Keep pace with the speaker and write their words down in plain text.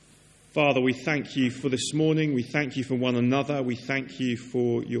Father, we thank you for this morning. We thank you for one another. We thank you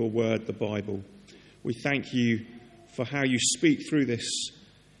for your word, the Bible. We thank you for how you speak through this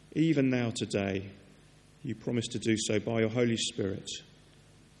even now today. You promise to do so by your Holy Spirit.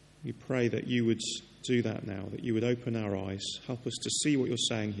 We pray that you would do that now, that you would open our eyes, help us to see what you're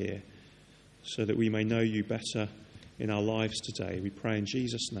saying here, so that we may know you better in our lives today. We pray in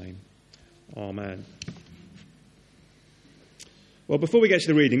Jesus' name. Amen. Well, before we get to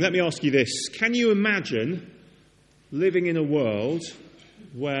the reading, let me ask you this. Can you imagine living in a world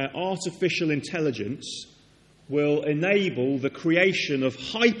where artificial intelligence will enable the creation of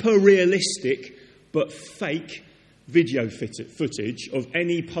hyper-realistic but fake video footage of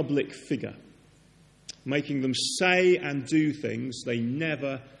any public figure, making them say and do things they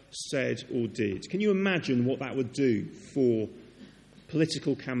never said or did? Can you imagine what that would do for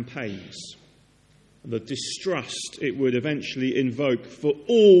political campaigns? The distrust it would eventually invoke for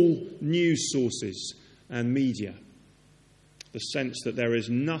all news sources and media. The sense that there is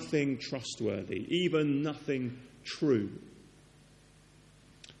nothing trustworthy, even nothing true.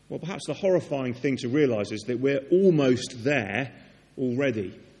 Well, perhaps the horrifying thing to realise is that we're almost there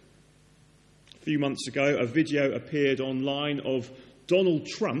already. A few months ago, a video appeared online of Donald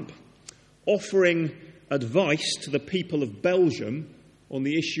Trump offering advice to the people of Belgium on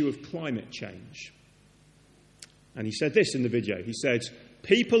the issue of climate change. And he said this in the video. He said,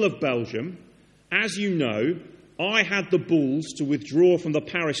 "People of Belgium, as you know, I had the balls to withdraw from the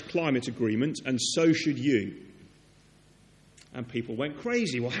Paris Climate Agreement, and so should you." And people went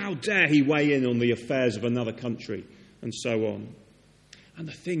crazy. Well, how dare he weigh in on the affairs of another country, and so on. And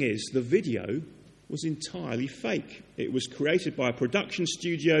the thing is, the video was entirely fake. It was created by a production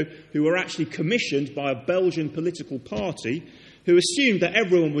studio who were actually commissioned by a Belgian political party who assumed that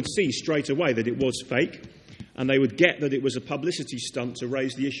everyone would see straight away that it was fake, and they would get that it was a publicity stunt to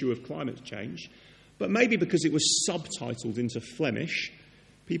raise the issue of climate change. But maybe because it was subtitled into Flemish,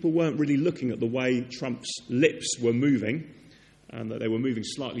 people weren't really looking at the way Trump's lips were moving, and that they were moving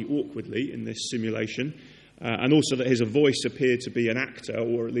slightly awkwardly in this simulation, and also that his voice appeared to be an actor,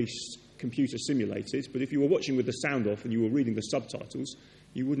 or at least computer simulated. But if you were watching with the sound off and you were reading the subtitles,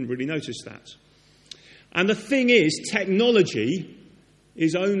 you wouldn't really notice that. And the thing is, technology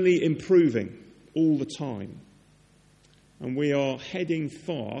is only improving all the time. And we are heading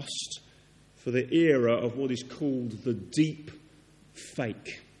fast for the era of what is called the deep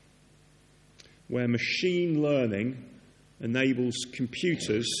fake, where machine learning enables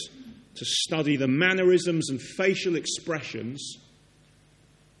computers to study the mannerisms and facial expressions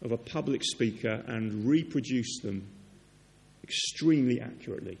of a public speaker and reproduce them extremely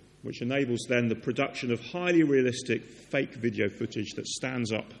accurately, which enables then the production of highly realistic fake video footage that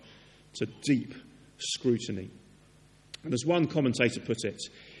stands up to deep scrutiny. And as one commentator put it,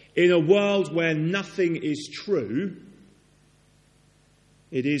 in a world where nothing is true,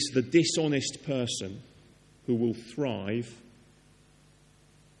 it is the dishonest person who will thrive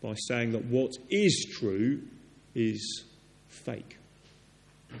by saying that what is true is fake.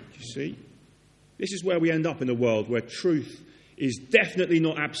 Do you see? This is where we end up in a world where truth is definitely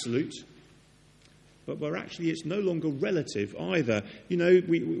not absolute, but where actually it's no longer relative either. You know,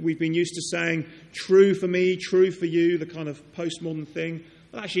 we've been used to saying true for me, true for you, the kind of postmodern thing.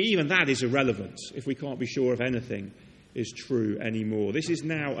 Well, actually, even that is irrelevant if we can't be sure if anything is true anymore. This is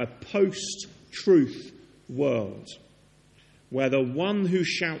now a post-truth world where the one who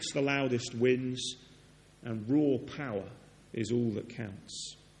shouts the loudest wins and raw power is all that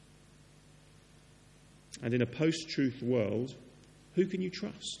counts. And in a post-truth world, who can you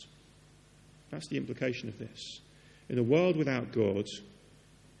trust? That's the implication of this. In a world without God,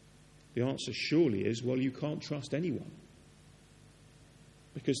 the answer surely is, well, you can't trust anyone.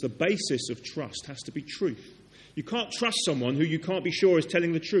 Because the basis of trust has to be truth. You can't trust someone who you can't be sure is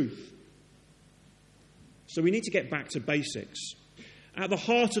telling the truth. So we need to get back to basics. At the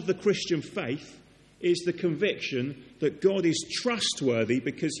heart of the Christian faith is the conviction that God is trustworthy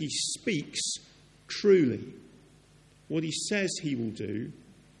because he speaks truly. What he says he will do,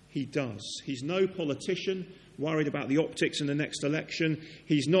 he does. He's no politician worried about the optics in the next election.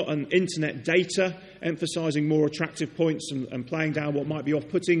 He's not an internet data emphasising more attractive points and playing down what might be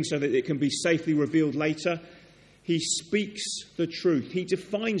off-putting so that it can be safely revealed later. He speaks the truth. He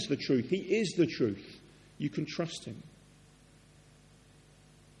defines the truth. He is the truth. You can trust him.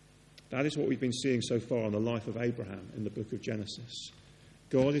 That is what we've been seeing so far in the life of Abraham in the book of Genesis.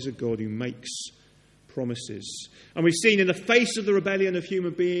 God is a God who makes promises. And we've seen in the face of the rebellion of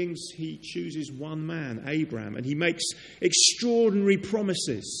human beings, he chooses one man, Abraham, and he makes extraordinary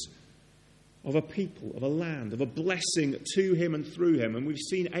promises of a people, of a land, of a blessing to him and through him. And we've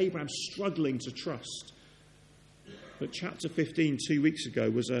seen Abraham struggling to trust. But chapter 15, 2 weeks ago,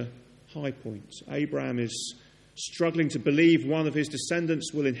 was a high point. Abraham is struggling to believe one of his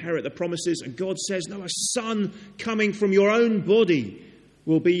descendants will inherit the promises. And God says, no, a son coming from your own body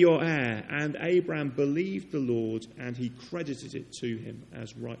will be your heir. And Abraham believed the Lord, and he credited it to him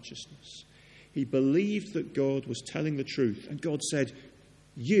as righteousness. He believed that God was telling the truth. And God said,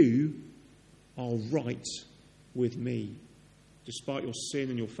 you are right with me. Despite your sin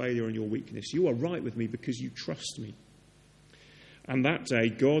and your failure and your weakness, you are right with me because you trust me. And that day,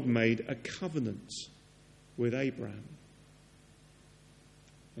 God made a covenant with Abraham.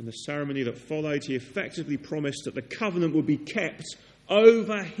 In the ceremony that followed, he effectively promised that the covenant would be kept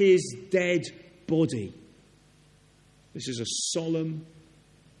over his dead body. This is a solemn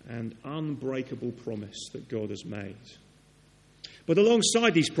and unbreakable promise that God has made. But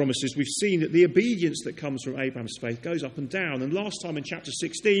alongside these promises, we've seen that the obedience that comes from Abraham's faith goes up and down. And last time in chapter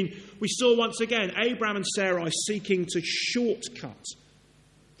 16, we saw once again Abraham and Sarai seeking to shortcut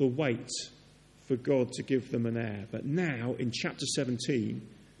the wait for God to give them an heir. But now, in chapter 17,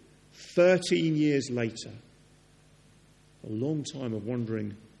 13 years later, a long time of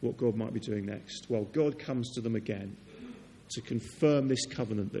wondering what God might be doing next. Well, God comes to them again to confirm this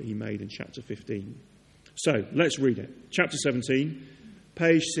covenant that he made in chapter 15. So, let's read it. Chapter 17,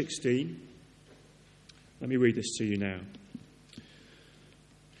 page 16. Let me read this to you now.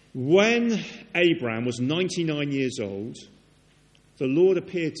 When Abraham was 99 years old, the Lord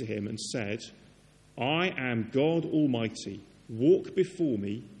appeared to him and said, I am God Almighty. Walk before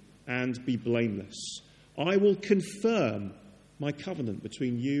me and be blameless. I will confirm my covenant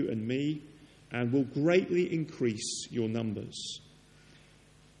between you and me and will greatly increase your numbers.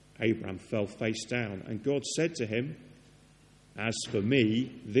 Abraham fell face down, and God said to him, as for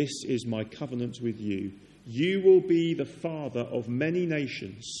me, this is my covenant with you. You will be the father of many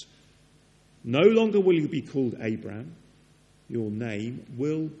nations. No longer will you be called Abram. Your name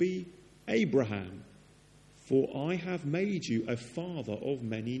will be Abraham, for I have made you a father of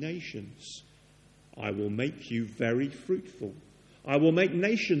many nations. I will make you very fruitful. I will make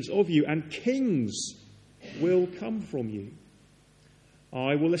nations of you, and kings will come from you.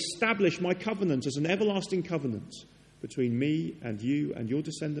 I will establish my covenant as an everlasting covenant between me and you and your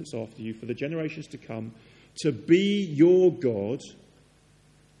descendants after you for the generations to come, to be your God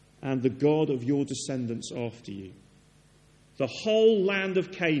and the God of your descendants after you. The whole land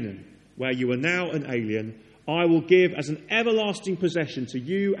of Canaan, where you are now an alien, I will give as an everlasting possession to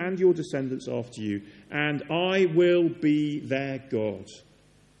you and your descendants after you, and I will be their God.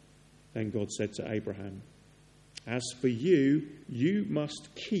 Then God said to Abraham, as for you, you must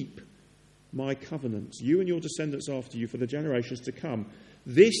keep my covenant, you and your descendants after you for the generations to come.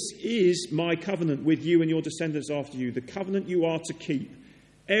 This is my covenant with you and your descendants after you, the covenant you are to keep.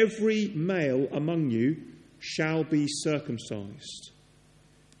 Every male among you shall be circumcised.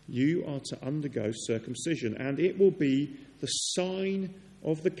 You are to undergo circumcision, and it will be the sign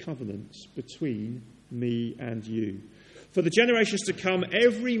of the covenant between me and you. For the generations to come,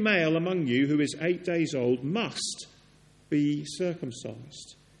 every male among you who is 8 days old must be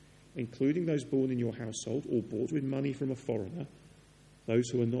circumcised, including those born in your household or bought with money from a foreigner, those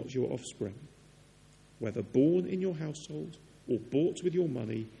who are not your offspring. Whether born in your household or bought with your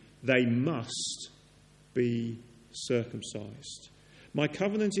money, they must be circumcised. My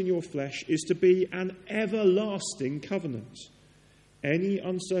covenant in your flesh is to be an everlasting covenant. Any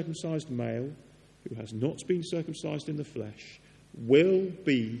uncircumcised male who has not been circumcised in the flesh will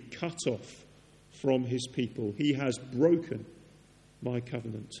be cut off from his people. He has broken my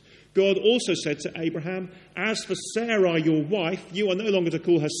covenant. God also said to Abraham, as for Sarai, your wife, you are no longer to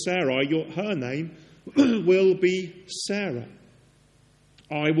call her Sarai. Her name will be Sarah.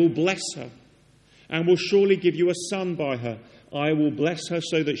 I will bless her and will surely give you a son by her. I will bless her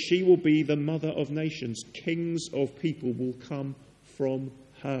so that she will be the mother of nations. Kings of people will come from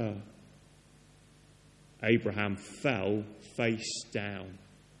her. Abraham fell face down.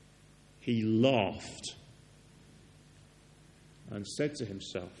 He laughed and said to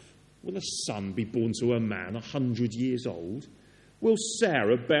himself, will a son be born to a man 100 years old? Will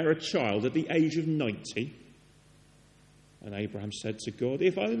Sarah bear a child at the age of 90? And Abraham said to God,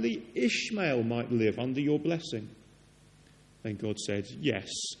 if only Ishmael might live under your blessing. Then God said,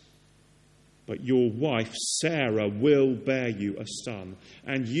 yes, but your wife Sarah will bear you a son,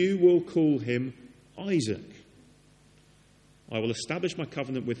 and you will call him Isaac. I will establish my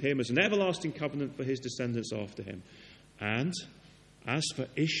covenant with him as an everlasting covenant for his descendants after him. And as for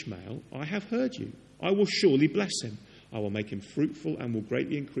Ishmael, I have heard you. I will surely bless him. I will make him fruitful and will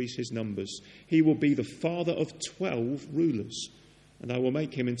greatly increase his numbers. He will be the father of 12 rulers, and I will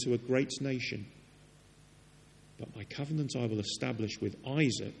make him into a great nation. But my covenant I will establish with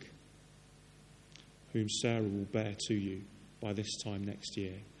Isaac, whom Sarah will bear to you by this time next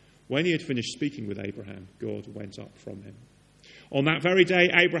year." When he had finished speaking with Abraham, God went up from him. On that very day,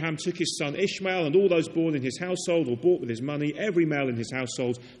 Abraham took his son Ishmael and all those born in his household or bought with his money, every male in his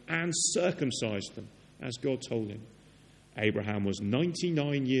household, and circumcised them, as God told him. Abraham was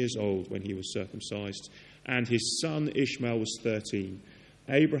 99 years old when he was circumcised, and his son Ishmael was 13.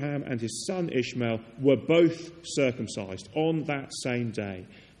 Abraham and his son Ishmael were both circumcised on that same day.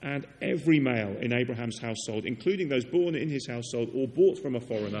 And every male in Abraham's household, including those born in his household or bought from a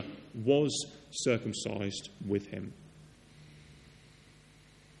foreigner, was circumcised with him.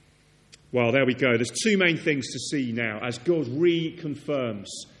 Well, there we go. There's two main things to see now as God reconfirms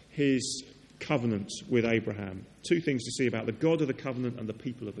his covenant with Abraham. Two things to see about the God of the covenant and the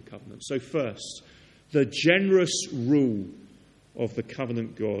people of the covenant. So first, the generous rule of the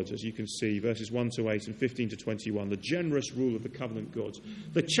covenant God, as you can see, verses 1 to 8 and 15 to 21, the generous rule of the covenant God.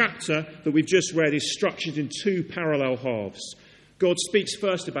 The chapter that we've just read is structured in two parallel halves. God speaks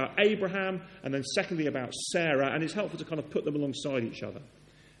first about Abraham and then secondly about Sarah, and it's helpful to kind of put them alongside each other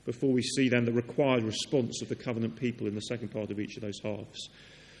before we see then the required response of the covenant people in the second part of each of those halves.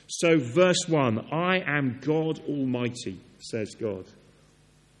 So verse 1, I am God Almighty, says God.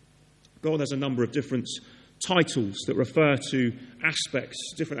 God has a number of different titles that refer to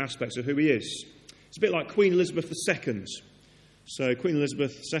different aspects of who he is. It's a bit like Queen Elizabeth II. So Queen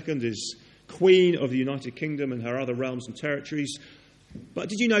Elizabeth II is Queen of the United Kingdom and her other realms and territories. But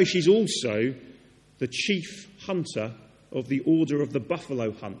did you know she's also the chief hunter of the Order of the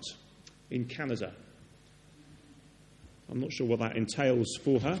Buffalo Hunt in Canada? I'm not sure what that entails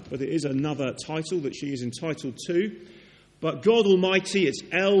for her, but it is another title that she is entitled to. But God Almighty, it's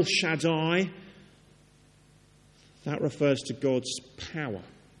El Shaddai. That refers to God's power.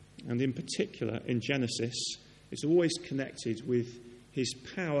 And in particular, in Genesis, it's always connected with his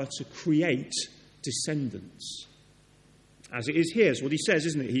power to create descendants. As it is here, it's what he says,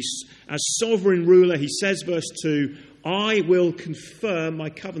 isn't it? He's, as sovereign ruler, he says, verse 2, I will confirm my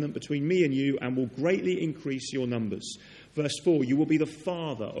covenant between me and you and will greatly increase your numbers. Verse 4, you will be the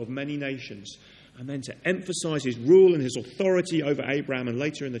father of many nations. And then to emphasize his rule and his authority over Abraham and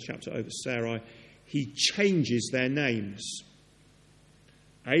later in the chapter over Sarai, he changes their names.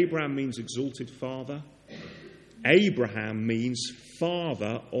 Abraham means exalted father. Abraham means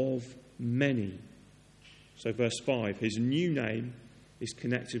father of many. So verse 5, his new name is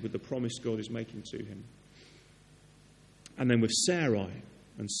connected with the promise God is making to him. And then with Sarai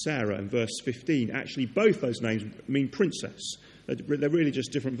and Sarah in verse 15, actually both those names mean princess. They're really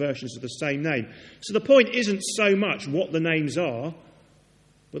just different versions of the same name. So the point isn't so much what the names are,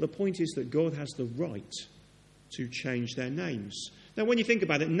 but the point is that God has the right to change their names. Now, when you think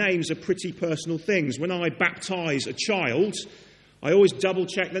about it, names are pretty personal things. When I baptise a child, I always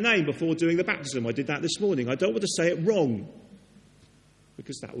double-check the name before doing the baptism. I did that this morning. I don't want to say it wrong,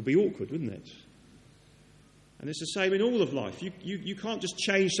 because that would be awkward, wouldn't it? And it's the same in all of life. You can't just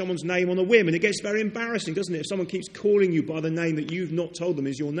change someone's name on a whim, and it gets very embarrassing, doesn't it? If someone keeps calling you by the name that you've not told them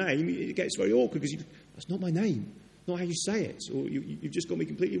is your name, it gets very awkward, because that's not my name, not how you say it, or you've just got me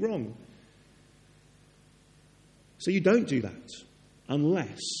completely wrong. So you don't do that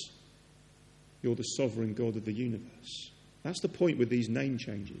unless you're the sovereign God of the universe. That's the point with these name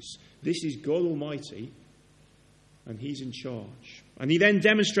changes. This is God Almighty, and he's in charge. And he then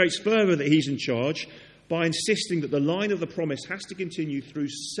demonstrates further that he's in charge by insisting that the line of the promise has to continue through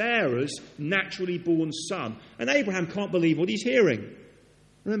Sarah's naturally born son. And Abraham can't believe what he's hearing.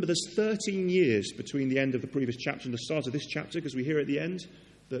 Remember, there's 13 years between the end of the previous chapter and the start of this chapter, because we hear at the end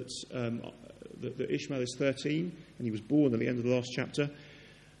that Ishmael is 13, and he was born at the end of the last chapter.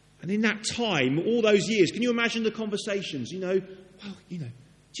 And in that time, all those years, can you imagine the conversations? Do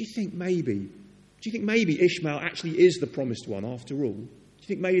you think maybe Ishmael actually is the promised one after all? Do you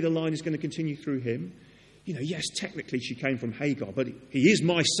think maybe the line is going to continue through him? Yes, technically she came from Hagar, but he is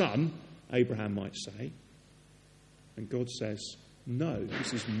my son, Abraham might say. And God says, no,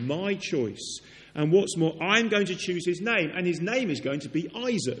 this is my choice. And what's more, I'm going to choose his name, and his name is going to be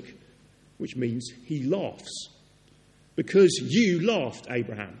Isaac, which means he laughs. Because you laughed,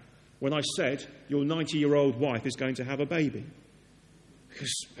 Abraham, when I said your 90-year-old wife is going to have a baby.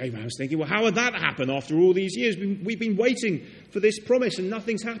 Because Abraham's thinking, well, how would that happen after all these years? We've been waiting for this promise and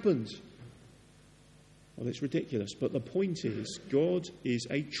nothing's happened. Well, it's ridiculous. But the point is, God is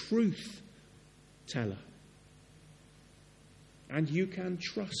a truth teller. And you can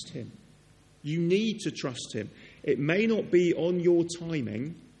trust him. You need to trust him. It may not be on your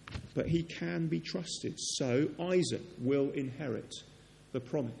timing, but he can be trusted. So Isaac will inherit the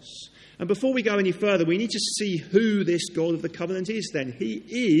promise. And before we go any further, we need to see who this God of the covenant is then. He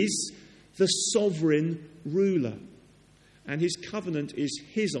is the sovereign ruler. And his covenant is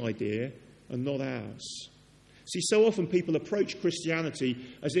his idea and not ours. See, so often people approach Christianity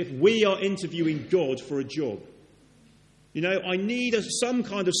as if we are interviewing God for a job. You know, I need some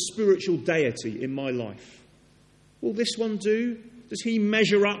kind of spiritual deity in my life. Will this one do? Does he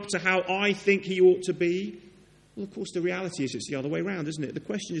measure up to how I think he ought to be? Well, of course, the reality is it's the other way around, isn't it? The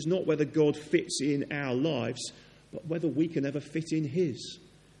question is not whether God fits in our lives, but whether we can ever fit in his.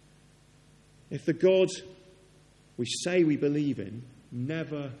 If the God we say we believe in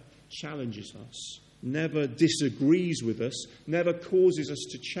never challenges us, never disagrees with us, never causes us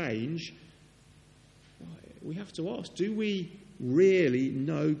to change, we have to ask, do we really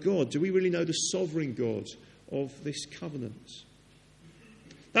know God? Do we really know the sovereign God of this covenant?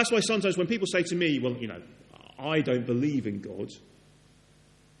 That's why sometimes when people say to me, well, you know, I don't believe in God,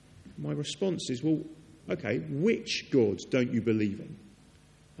 my response is, well, okay, which God don't you believe in?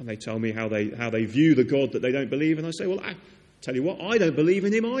 And they tell me how they view the God that they don't believe in. I say, well, I tell you what, I don't believe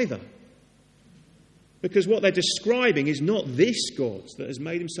in him either. Because what they're describing is not this God that has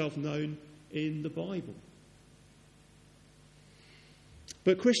made himself known in the Bible.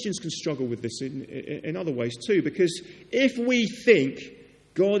 But Christians can struggle with this in other ways too, because if we think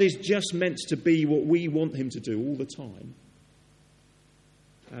God is just meant to be what we want him to do all the time,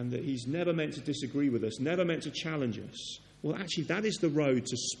 and that he's never meant to disagree with us, never meant to challenge us, well, actually, that is the road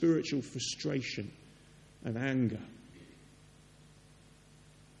to spiritual frustration and anger.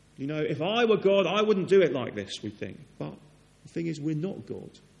 You know, if I were God, I wouldn't do it like this, we think. But the thing is, we're not God,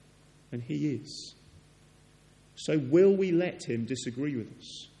 and he is. So will we let him disagree with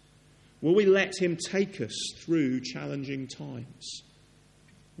us? Will we let him take us through challenging times?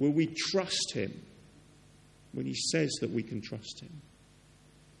 Will we trust him when he says that we can trust him?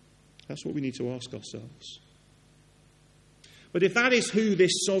 That's what we need to ask ourselves. But if that is who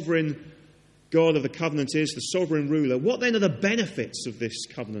this sovereign God of the covenant is, the sovereign ruler, what then are the benefits of this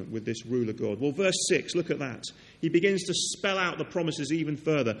covenant with this ruler God? Well, verse 6, look at that. He begins to spell out the promises even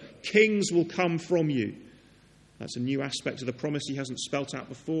further. Kings will come from you. That's a new aspect of the promise he hasn't spelt out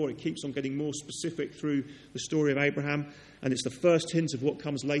before. It keeps on getting more specific through the story of Abraham. And it's the first hint of what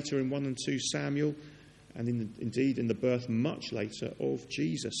comes later in 1 and 2 Samuel. And indeed in the birth much later of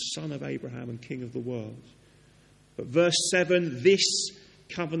Jesus, son of Abraham and king of the world. But verse 7, this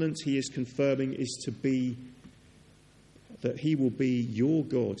covenant he is confirming is to be that he will be your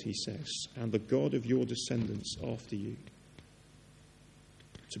God, he says, and the God of your descendants after you.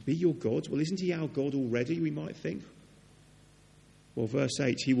 To be your God? Well, isn't he our God already, we might think? Well, verse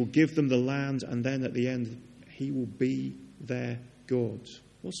 8, he will give them the land, and then at the end, he will be their God.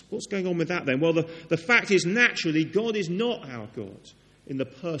 What's going on with that then? Well, the fact is, naturally, God is not our God in the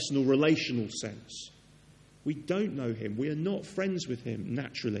personal, relational sense. We don't know him. We are not friends with him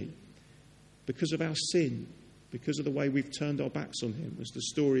naturally because of our sin, because of the way we've turned our backs on him, as the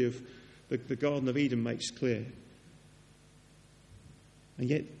story of the Garden of Eden makes clear. And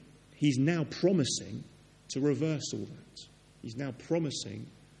yet he's now promising to reverse all that. He's now promising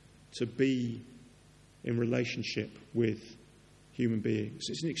to be in relationship with human beings.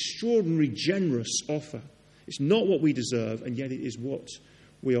 It's an extraordinary, generous offer. It's not what we deserve, and yet it is what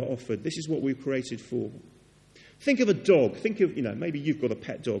we are offered. This is what we're created for. Think of a dog. Think of, maybe you've got a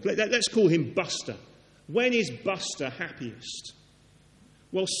pet dog. Let's call him Buster. When is Buster happiest?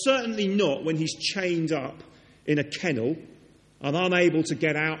 Well, certainly not when he's chained up in a kennel and unable to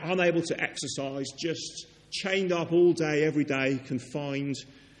get out, unable to exercise, just chained up all day, every day, confined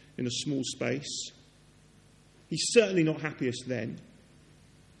in a small space. He's certainly not happiest then.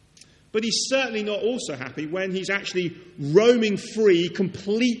 But he's certainly not also happy when he's actually roaming free,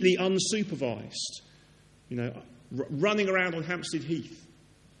 completely unsupervised. Running around on Hampstead Heath.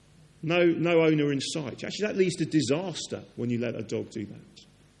 No owner in sight. Actually, that leads to disaster when you let a dog do that.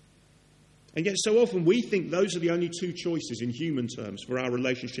 And yet so often we think those are the only two choices in human terms for our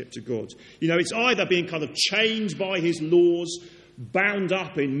relationship to God. It's either being kind of chained by his laws, bound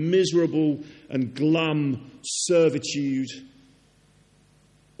up in miserable and glum servitude,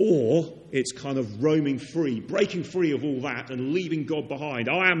 or it's kind of roaming free, breaking free of all that and leaving God behind.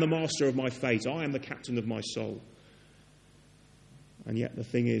 I am the master of my fate. I am the captain of my soul. And yet the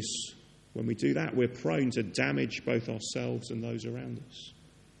thing is, when we do that, we're prone to damage both ourselves and those around us.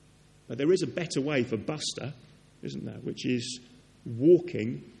 But there is a better way for Buster, isn't there? Which is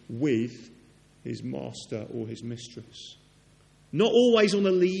walking with his master or his mistress. Not always on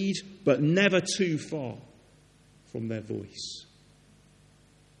a lead, but never too far. from their voice.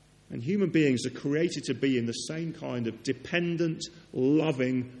 And human beings are created to be in the same kind of dependent,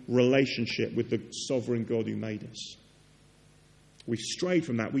 loving relationship with the sovereign God who made us. We've strayed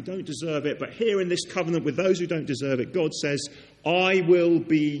from that. We don't deserve it. But here in this covenant with those who don't deserve it, God says, I will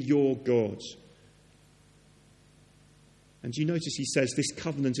be your God. And you notice he says this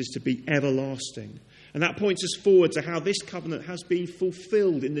covenant is to be everlasting. And that points us forward to how this covenant has been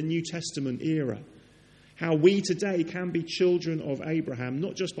fulfilled in the New Testament era. How we today can be children of Abraham,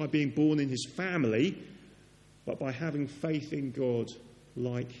 not just by being born in his family, but by having faith in God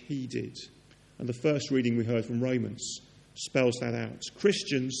like he did. And the first reading we heard from Romans spells that out.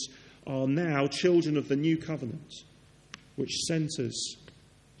 Christians are now children of the new covenant, which centres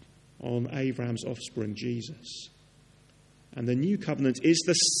on Abraham's offspring, Jesus. And the new covenant is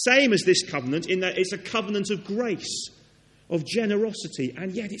the same as this covenant in that it's a covenant of grace, of generosity,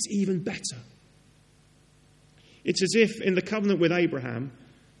 and yet it's even better. It's as if in the covenant with Abraham,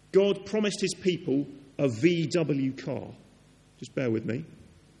 God promised his people a VW car. Just bear with me.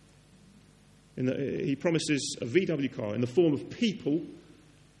 He promises a VW car in the form of people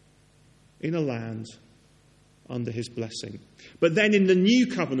in a land under his blessing. But then in the new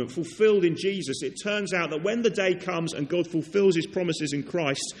covenant fulfilled in Jesus, it turns out that when the day comes and God fulfills his promises in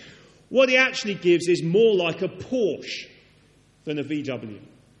Christ, what he actually gives is more like a Porsche than a VW.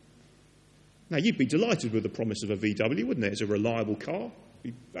 Now, you'd be delighted with the promise of a VW, wouldn't it? It's a reliable car.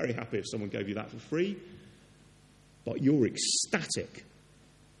 You'd be very happy if someone gave you that for free. But you're ecstatic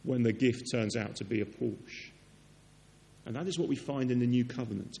when the gift turns out to be a Porsche. And that is what we find in the new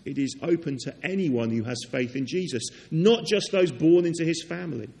covenant. It is open to anyone who has faith in Jesus, not just those born into his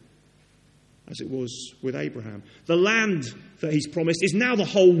family, as it was with Abraham. The land that he's promised is now the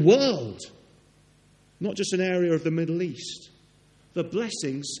whole world, not just an area of the Middle East. The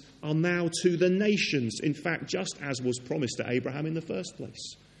blessings are now to the nations, in fact, just as was promised to Abraham in the first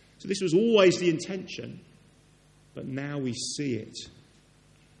place. So this was always the intention, but now we see it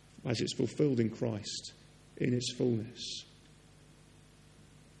as it's fulfilled in Christ in its fullness.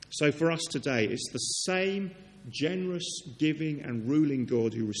 So for us today, it's the same generous, giving and ruling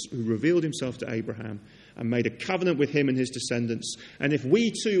God who revealed himself to Abraham and made a covenant with him and his descendants. And if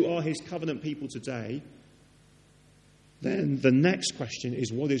we too are his covenant people today, then the next question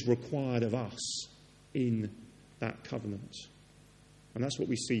is what is required of us in that covenant. And that's what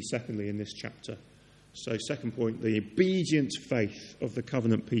we see secondly in this chapter. So second point, the obedient faith of the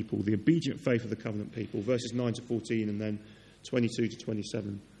covenant people, the obedient faith of the covenant people, verses 9 to 14 and then 22 to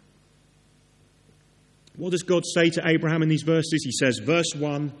 27. What does God say to Abraham in these verses? He says, verse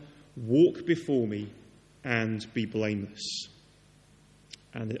 1, walk before me and be blameless.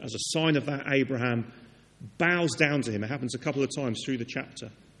 And as a sign of that, Abraham bows down to him. It happens a couple of times through the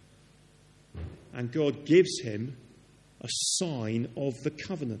chapter. And God gives him a sign of the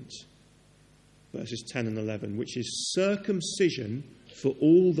covenant. Verses 10 and 11, which is circumcision for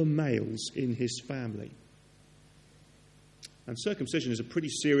all the males in his family. And circumcision is a pretty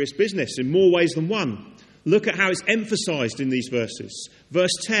serious business in more ways than one. Look at how it's emphasized in these verses.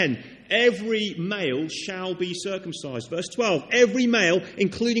 Verse 10, every male shall be circumcised. Verse 12, every male,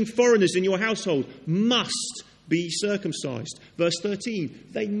 including foreigners in your household, must be circumcised. Verse 13,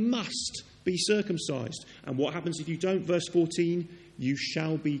 they must be circumcised. And what happens if you don't? Verse 14, you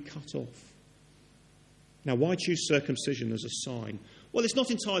shall be cut off. Now, why choose circumcision as a sign? Well, it's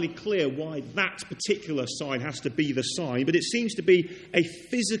not entirely clear why that particular sign has to be the sign, but it seems to be a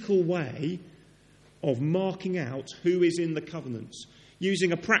physical way of marking out who is in the covenant,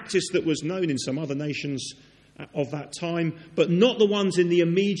 using a practice that was known in some other nations of that time, but not the ones in the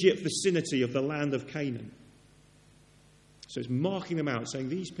immediate vicinity of the land of Canaan. So it's marking them out, saying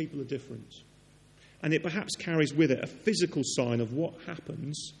these people are different. And it perhaps carries with it a physical sign of what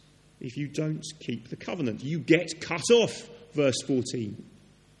happens if you don't keep the covenant. You get cut off, verse 14.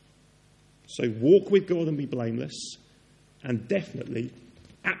 So walk with God and be blameless, and definitely,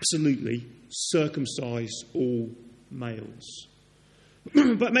 absolutely, circumcise all males.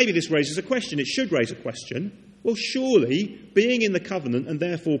 But maybe this raises a question. It should raise a question. Well, surely being in the covenant and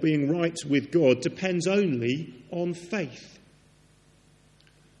therefore being right with God depends only on faith.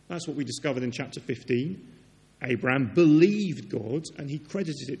 That's what we discovered in chapter 15. Abraham believed God and he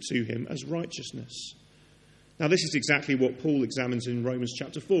credited it to him as righteousness. Now, this is exactly what Paul examines in Romans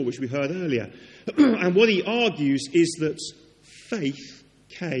chapter 4, which we heard earlier. And what he argues is that faith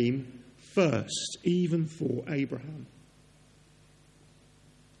came first, even for Abraham.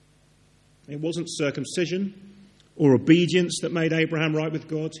 It wasn't circumcision or obedience that made Abraham right with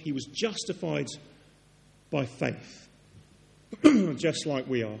God. He was justified by faith, just like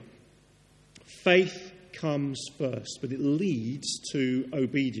we are. Faith comes first, but it leads to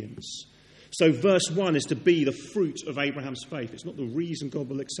obedience. So verse 1 is to be the fruit of Abraham's faith. It's not the reason God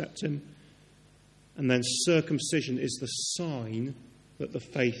will accept him. And then circumcision is the sign that the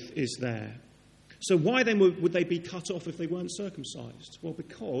faith is there. So why then would they be cut off if they weren't circumcised? Well,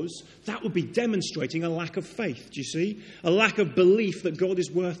 because that would be demonstrating a lack of faith, do you see? A lack of belief that God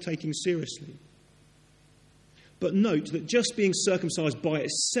is worth taking seriously. But note that just being circumcised by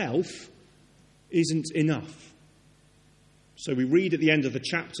itself isn't enough. So we read at the end of the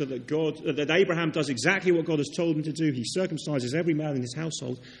chapter that Abraham does exactly what God has told him to do. He circumcises every man in his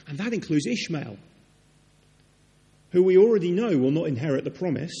household, and that includes Ishmael, who we already know will not inherit the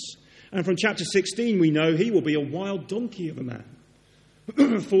promise. And from chapter 16 we know he will be a wild donkey of a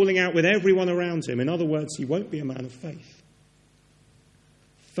man, falling out with everyone around him. In other words, he won't be a man of faith.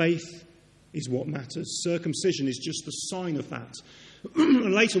 Faith is what matters. Circumcision is just the sign of that.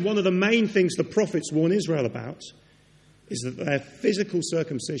 And later, one of the main things the prophets warn Israel about is that their physical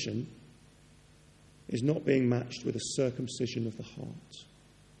circumcision is not being matched with a circumcision of the heart.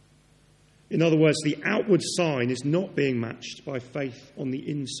 In other words, the outward sign is not being matched by faith on the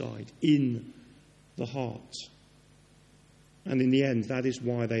inside, in the heart. And in the end, that is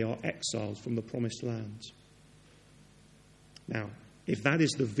why they are exiled from the promised land. Now, if that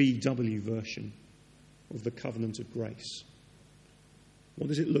is the VW version of the covenant of grace, what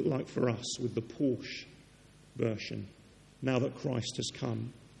does it look like for us with the Porsche version, now that Christ has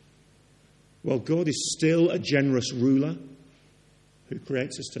come? Well, God is still a generous ruler who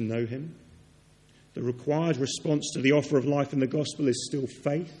creates us to know him. The required response to the offer of life in the gospel is still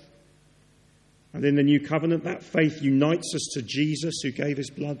faith. And in the new covenant, that faith unites us to Jesus, who gave his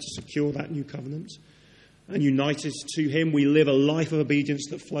blood to secure that new covenant. And united to him, we live a life of obedience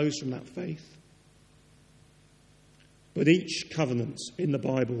that flows from that faith. But each covenant in the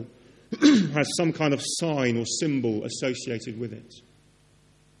Bible has some kind of sign or symbol associated with it.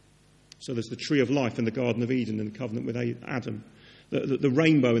 So there's the tree of life in the Garden of Eden in the covenant with Adam, the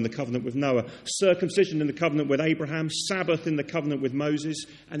rainbow in the covenant with Noah, circumcision in the covenant with Abraham, Sabbath in the covenant with Moses,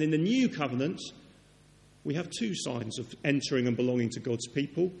 and in the new covenant we have two signs of entering and belonging to God's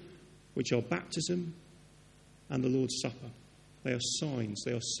people, which are baptism and the Lord's Supper. They are signs,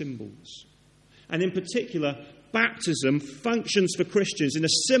 they are symbols. And in particular, baptism functions for Christians in a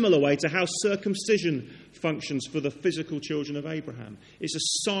similar way to how circumcision functions for the physical children of Abraham. It's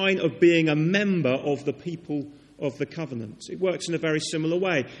a sign of being a member of the people of the covenant. It works in a very similar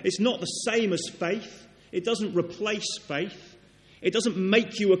way. It's not the same as faith. It doesn't replace faith. It doesn't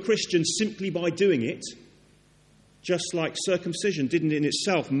make you a Christian simply by doing it, just like circumcision didn't in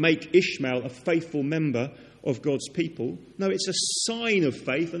itself make Ishmael a faithful member of God's people. No, it's a sign of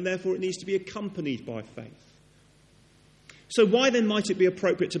faith, and therefore it needs to be accompanied by faith. So why then might it be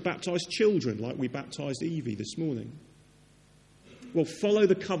appropriate to baptise children like we baptised Evie this morning? Well, follow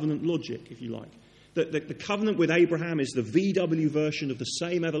the covenant logic, if you like. The covenant with Abraham is the VW version of the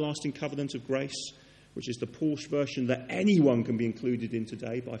same everlasting covenant of grace, which is the Porsche version that anyone can be included in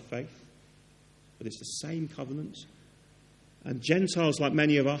today by faith. But it's the same covenant. And Gentiles, like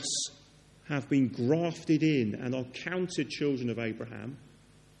many of us, have been grafted in and are counted children of Abraham,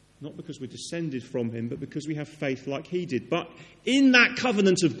 not because we're descended from him, but because we have faith like he did. But in that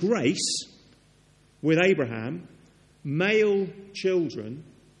covenant of grace with Abraham, male children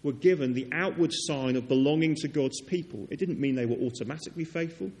were given the outward sign of belonging to God's people. It didn't mean they were automatically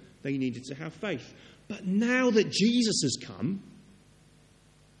faithful. They needed to have faith. But now that Jesus has come,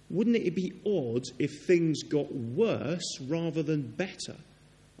 wouldn't it be odd if things got worse rather than better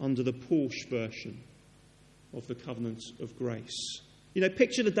under the Porsche version of the covenant of grace? You know,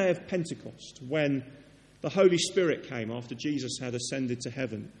 picture the day of Pentecost when the Holy Spirit came after Jesus had ascended to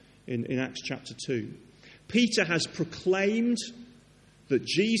heaven in Acts chapter 2. Peter has proclaimed that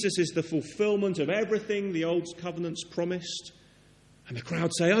Jesus is the fulfillment of everything the old covenant's promised. And the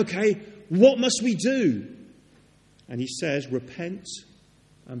crowd say, okay, what must we do? And he says, repent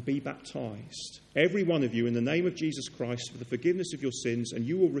and be baptized, every one of you, in the name of Jesus Christ for the forgiveness of your sins, and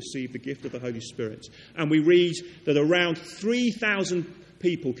you will receive the gift of the Holy Spirit. And we read that around 3,000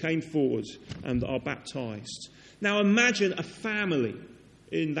 people came forward and are baptized. Now imagine a family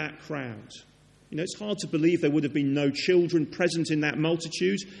in that crowd. You know, it's hard to believe there would have been no children present in that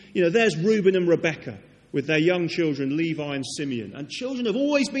multitude. You know, there's Reuben and Rebecca with their young children, Levi and Simeon. And children have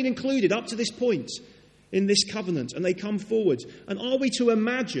always been included up to this point in this covenant, and they come forward. And are we to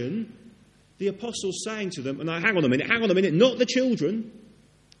imagine the apostles saying to them, and hang on a minute, not the children.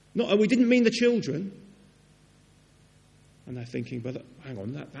 We didn't mean the children. And they're thinking, but hang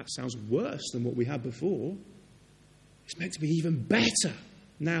on, that sounds worse than what we had before. It's meant to be even better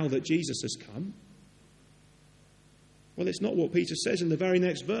now that Jesus has come. Well, it's not what Peter says in the very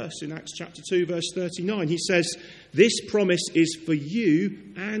next verse, in Acts chapter 2, verse 39. He says, "This promise is for you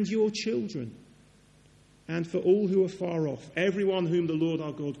and your children, and for all who are far off, everyone whom the Lord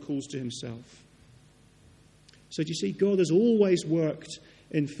our God calls to himself." So do you see, God has always worked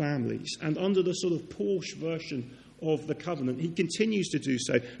in families, and under the sort of Porsche version of the covenant, he continues to do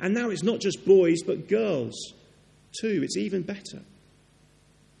so. And now it's not just boys, but girls too. It's even better.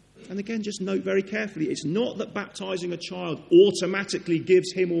 And again, just note very carefully, it's not that baptizing a child automatically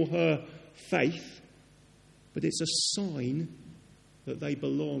gives him or her faith, but it's a sign that they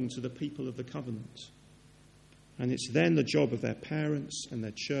belong to the people of the covenant. And it's then the job of their parents and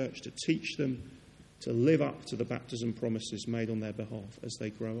their church to teach them to live up to the baptism promises made on their behalf as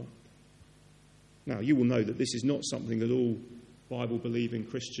they grow up. Now, you will know that this is not something that all Bible-believing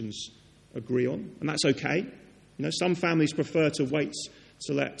Christians agree on, and that's okay. You know, some families prefer to wait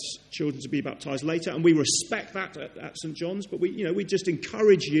to let children to be baptised later, and we respect that at St. John's, but we just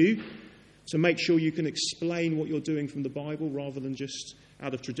encourage you to make sure you can explain what you're doing from the Bible rather than just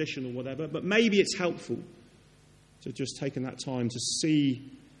out of tradition or whatever. But maybe it's helpful to have just taken that time to see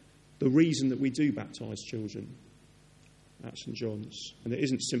the reason that we do baptise children at St. John's. And it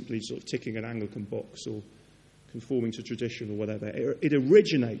isn't simply sort of ticking an Anglican box or conforming to tradition or whatever. It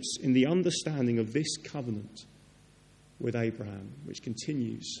originates in the understanding of this covenant with Abraham, which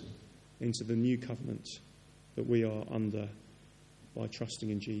continues into the new covenant that we are under by trusting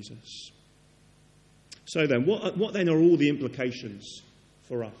in Jesus. So then, what then are all the implications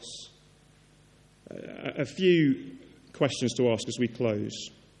for us? A few questions to ask as we close.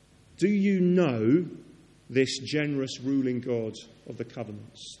 Do you know this generous ruling God of the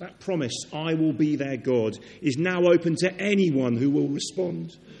covenants? That promise, "I will be their God," is now open to anyone who will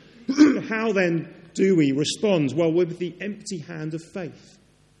respond. How then do we respond? Well, with the empty hand of faith.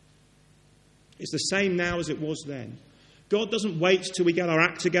 It's the same now as it was then. God doesn't wait till we get our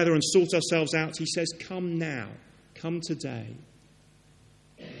act together and sort ourselves out. He says, "Come now. Come today."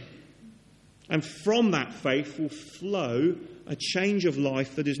 And from that faith will flow a change of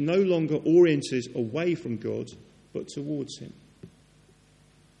life that is no longer oriented away from God, but towards him.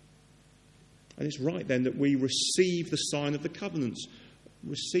 And it's right then that we receive the sign of the covenant,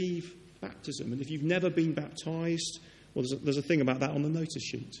 receive baptism. And if you've never been baptised, well, there's a thing about that on the notice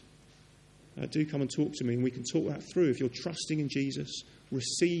sheet. Do come and talk to me and we can talk that through. If you're trusting in Jesus,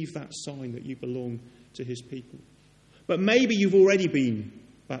 receive that sign that you belong to his people. But maybe you've already been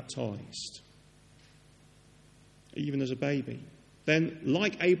baptised, even as a baby. Then,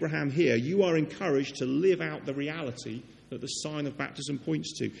 like Abraham here, you are encouraged to live out the reality that the sign of baptism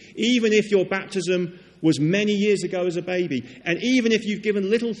points to. Even if your baptism was many years ago as a baby, and even if you've given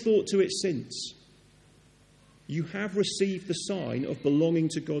little thought to it since, you have received the sign of belonging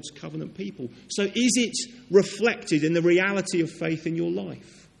to God's covenant people. So is it reflected in the reality of faith in your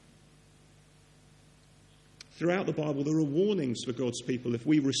life? Throughout the Bible, there are warnings for God's people if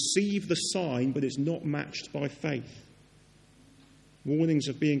we receive the sign but it's not matched by faith. Warnings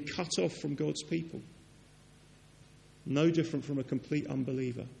of being cut off from God's people. No different from a complete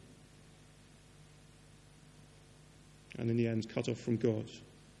unbeliever. And in the end, cut off from God.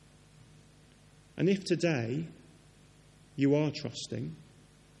 And if today you are trusting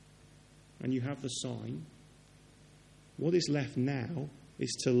and you have the sign, what is left now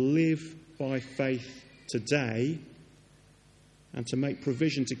is to live by faith today and to make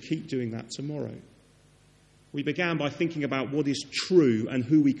provision to keep doing that tomorrow. We began by thinking about what is true and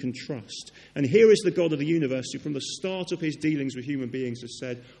who we can trust. And here is the God of the universe who from the start of his dealings with human beings has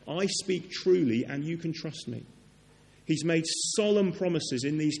said, "I speak truly and you can trust me." He's made solemn promises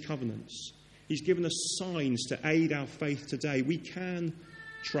in these covenants. He's given us signs to aid our faith today. We can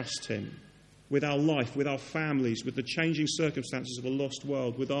trust him with our life, with our families, with the changing circumstances of a lost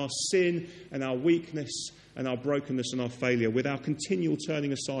world, with our sin and our weakness and our brokenness and our failure, with our continual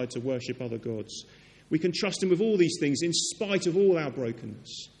turning aside to worship other gods. We can trust him with all these things in spite of all our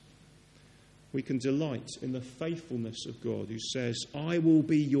brokenness. We can delight in the faithfulness of God who says, "I will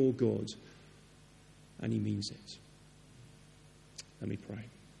be your God," and he means it. Let me pray.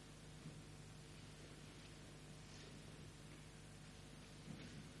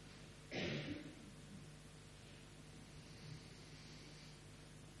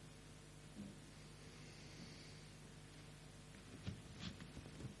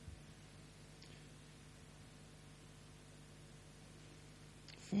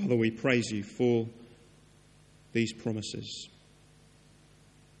 Father, we praise you for these promises.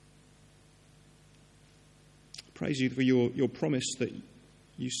 Praise you for your promise that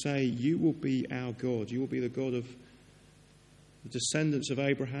you say you will be our God. You will be the God of the descendants of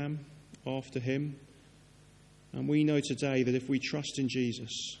Abraham after him. And we know today that if we trust in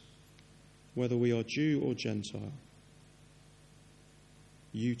Jesus, whether we are Jew or Gentile,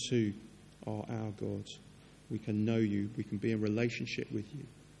 you too are our God. We can know you. We can be in relationship with you.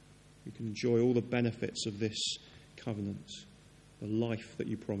 We can enjoy all the benefits of this covenant, the life that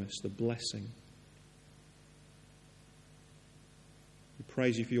you promise, the blessing. We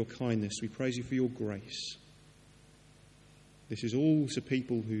praise you for your kindness. We praise you for your grace. This is all to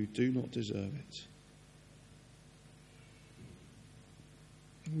people who do not deserve it.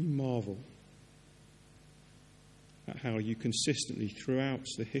 We marvel at how you consistently, throughout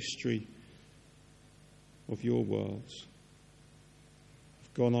the history of your world,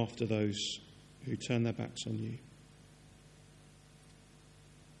 have gone after those who turn their backs on you,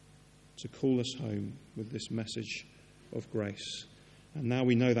 to call us home with this message of grace. And now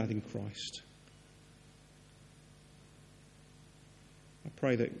we know that in Christ. I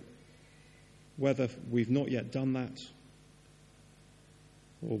pray that whether we've not yet done that,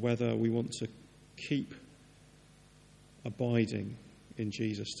 or whether we want to keep abiding in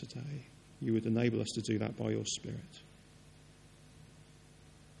Jesus today, you would enable us to do that by your Spirit.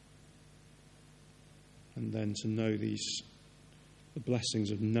 And then to know the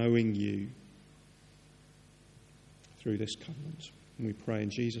blessings of knowing you through this covenant. And we pray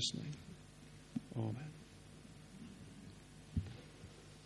in Jesus' name. Amen.